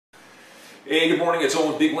Hey, good morning, it's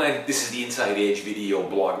Owen Bigland. This is the Inside Edge video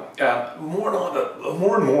blog.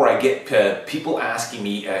 More and more I get people asking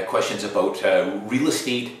me questions about real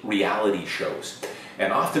estate reality shows.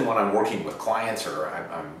 And often when I'm working with clients or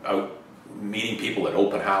I'm out meeting people at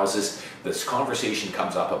open houses, this conversation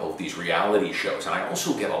comes up about these reality shows. And I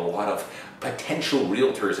also get a lot of potential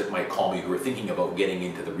realtors that might call me who are thinking about getting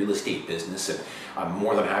into the real estate business, and I'm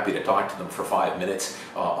more than happy to talk to them for 5 minutes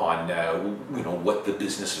on what the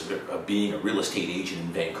business of being a real estate agent in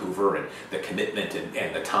Vancouver and the commitment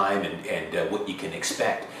and the time and what you can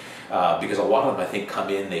expect. Because a lot of them, I think, come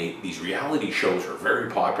in, these reality shows are very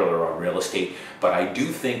popular on real estate, but I do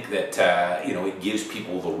think that it gives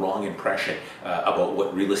people the wrong impression about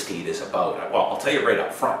what real estate is about. Well, I'll tell you right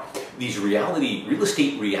up front, these real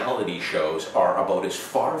estate reality shows are about as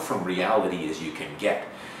far from reality as you can get,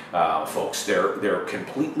 folks. They're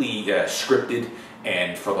completely scripted,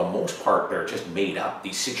 and for the most part, they're just made up.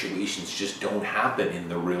 These situations just don't happen in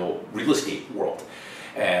the real estate world.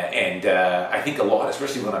 I think a lot,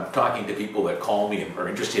 especially when I'm talking to people that call me and are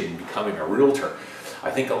interested in becoming a realtor, I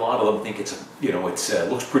think a lot of them think it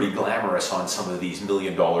looks pretty glamorous on some of these $1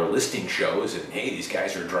 million listing shows, and hey, these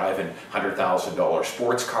guys are driving $100,000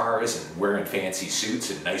 sports cars and wearing fancy suits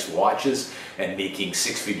and nice watches and making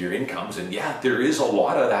six-figure incomes. And yeah, there is a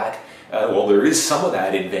lot of that. Well, there is some of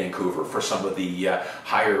that in Vancouver for some of the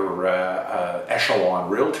higher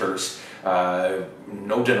echelon realtors.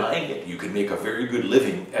 No denying it. You can make a very good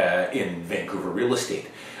living in Vancouver real estate,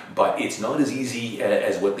 but it's not as easy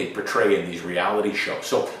as what they portray in these reality shows.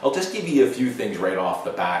 So I'll just give you a few things right off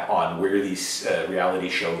the bat on where these reality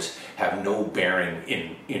shows have no bearing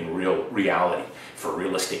in real reality for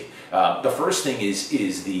real estate. The first thing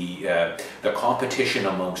is the competition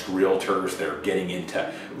amongst realtors. They're getting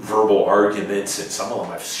into verbal arguments, and some of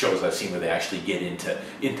them have shows I've seen where they actually get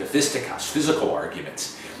into fisticuffs, physical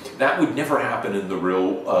arguments. That would never happen in the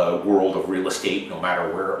real world of real estate, no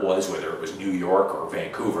matter where it was, whether it was New York or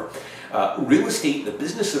Vancouver. Real estate, the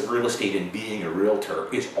business of real estate and being a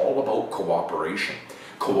realtor is all about cooperation.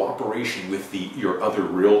 Cooperation with your other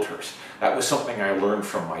realtors. That was something I learned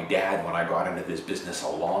from my dad when I got into this business a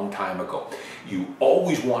long time ago. You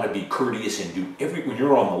always want to be courteous and do when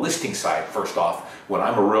you're on the listing side. First off, when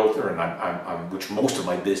I'm a realtor, and which most of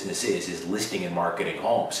my business is listing and marketing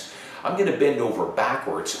homes, I'm going to bend over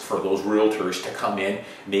backwards for those realtors to come in,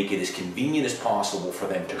 make it as convenient as possible for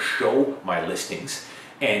them to show my listings,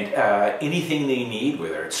 and anything they need,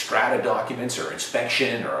 whether it's strata documents or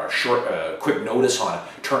inspection or a quick notice on a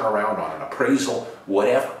turnaround on an appraisal,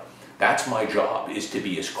 whatever. That's my job, is to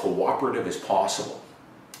be as cooperative as possible.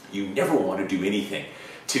 You never want to do anything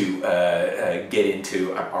to get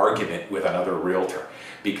into an argument with another realtor,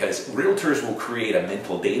 because realtors will create a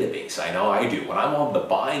mental database. I know I do. When I'm on the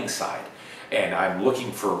buying side and I'm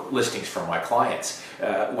looking for listings for my clients,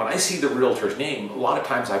 when I see the realtor's name, a lot of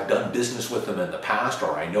times I've done business with them in the past,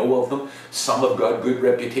 or I know of them. Some have got good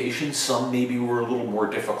reputations, some maybe were a little more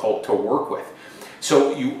difficult to work with.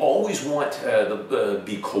 So you always want to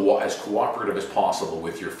be as cooperative as possible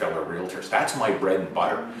with your fellow realtors. That's my bread and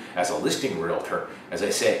butter as a listing realtor. As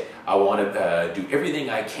I say, I want to do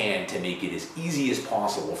everything I can to make it as easy as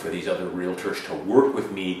possible for these other realtors to work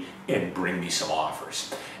with me and bring me some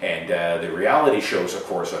offers. And the reality shows, of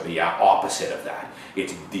course, are the opposite of that.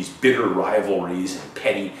 It's these bitter rivalries and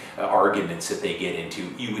petty arguments that they get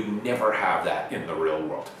into. You would never have that in the real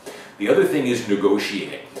world. The other thing is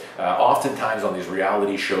negotiating. Oftentimes on these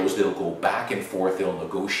reality shows, they'll go back and forth, they'll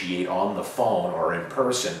negotiate on the phone or in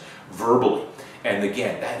person, verbally. And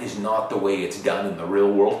again, that is not the way it's done in the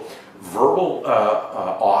real world. Verbal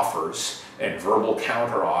offers and verbal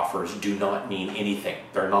counter offers do not mean anything.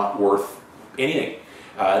 They're not worth anything.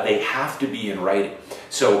 They have to be in writing.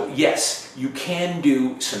 So yes, you can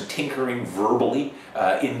do some tinkering verbally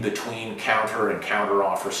in between counter and counter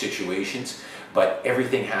offer situations, but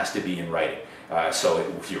everything has to be in writing. So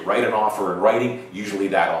if you write an offer in writing, usually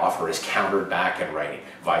that offer is countered back in writing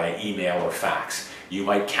via email or fax. You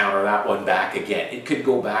might counter that one back again. It could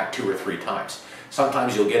go back 2 or 3 times.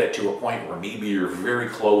 Sometimes you'll get it to a point where maybe you're very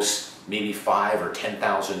close, maybe $5,000 or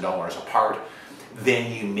 $10,000 apart.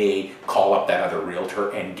 Then you may call up that other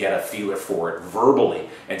realtor and get a feeler for it verbally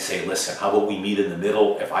and say, listen, how about we meet in the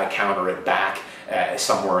middle? If I counter it back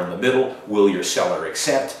somewhere in the middle, will your seller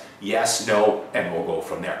accept? Yes, no, and we'll go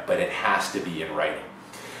from there. But it has to be in writing.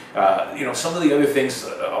 Some of the other things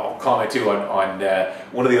I'll comment too on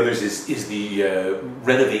one of the others is the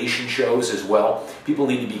renovation shows as well. People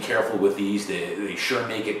need to be careful with these. They sure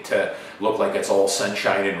make it look like it's all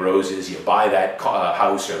sunshine and roses. You buy that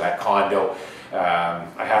house or that condo.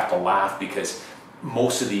 I have to laugh because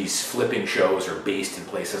most of these flipping shows are based in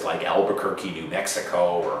places like Albuquerque, New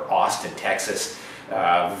Mexico, or Austin, Texas.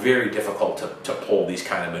 Very difficult to pull these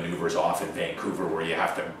kind of maneuvers off in Vancouver, where you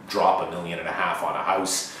have to drop $1.5 million on a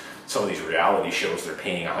house. Some of these reality shows, they're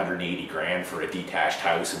paying 180 grand for a detached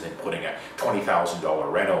house and then putting a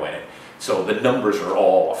 $20,000 reno in it. So the numbers are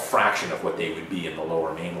all a fraction of what they would be in the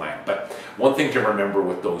Lower Mainland. But one thing to remember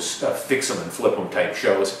with those fix them and flip them type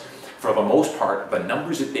shows, for the most part, the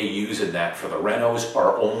numbers that they use in that for the renos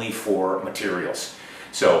are only for materials.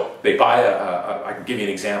 So they buy I can give you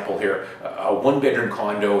an example here, a one-bedroom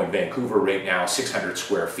condo in Vancouver right now, 600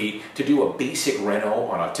 square feet. To do a basic reno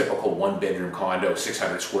on a typical one-bedroom condo,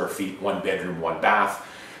 600 square feet, one bedroom, one bath,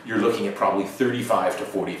 you're looking at probably $35,000 to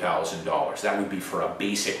 $40,000. That would be for a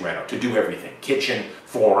basic reno, to do everything: kitchen,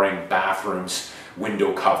 flooring, bathrooms,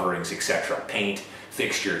 window coverings, etc., paint,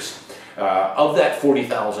 fixtures. Of that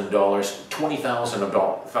 $40,000,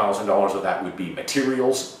 $20,000 of that would be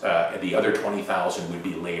materials, and the other $20,000 would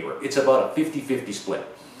be labor. It's about a 50-50 split.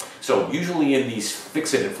 So usually in these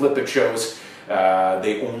fix it and flip it shows,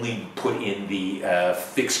 they only put in the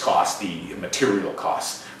fixed cost, the material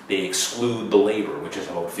costs. They exclude the labor, which is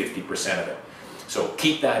about 50% of it. So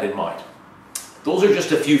keep that in mind. Those are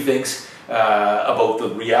just a few things about the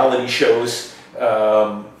reality shows.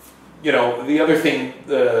 You know, the other thing,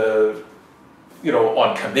 you know,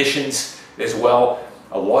 on commissions as well,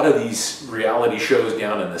 a lot of these reality shows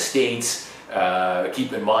down in the States,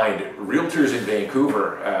 keep in mind, realtors in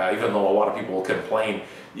Vancouver, even though a lot of people will complain,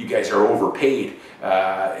 you guys are overpaid.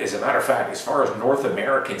 As a matter of fact, as far as North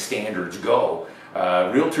American standards go,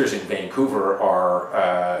 realtors in Vancouver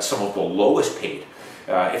are some of the lowest paid.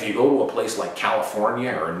 If you go to a place like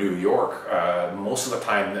California or New York, most of the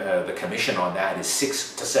time the commission on that is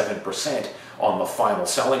 6 to 7% on the final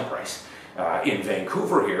selling price. In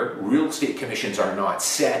Vancouver here, real estate commissions are not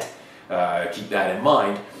set, keep that in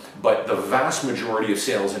mind, but the vast majority of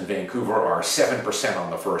sales in Vancouver are 7% on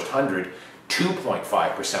the first 100,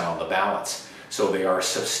 2.5% on the balance. So they are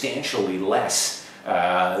substantially less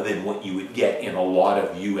than what you would get in a lot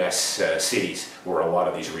of US cities where a lot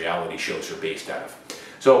of these reality shows are based out of.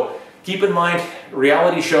 So keep in mind,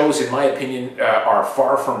 reality shows, in my opinion, are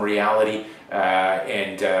far from reality,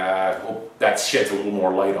 and hope that sheds a little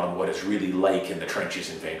more light on what it's really like in the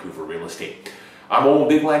trenches in Vancouver real estate. I'm Owen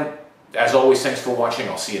Bigland. As always, thanks for watching.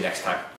 I'll see you next time.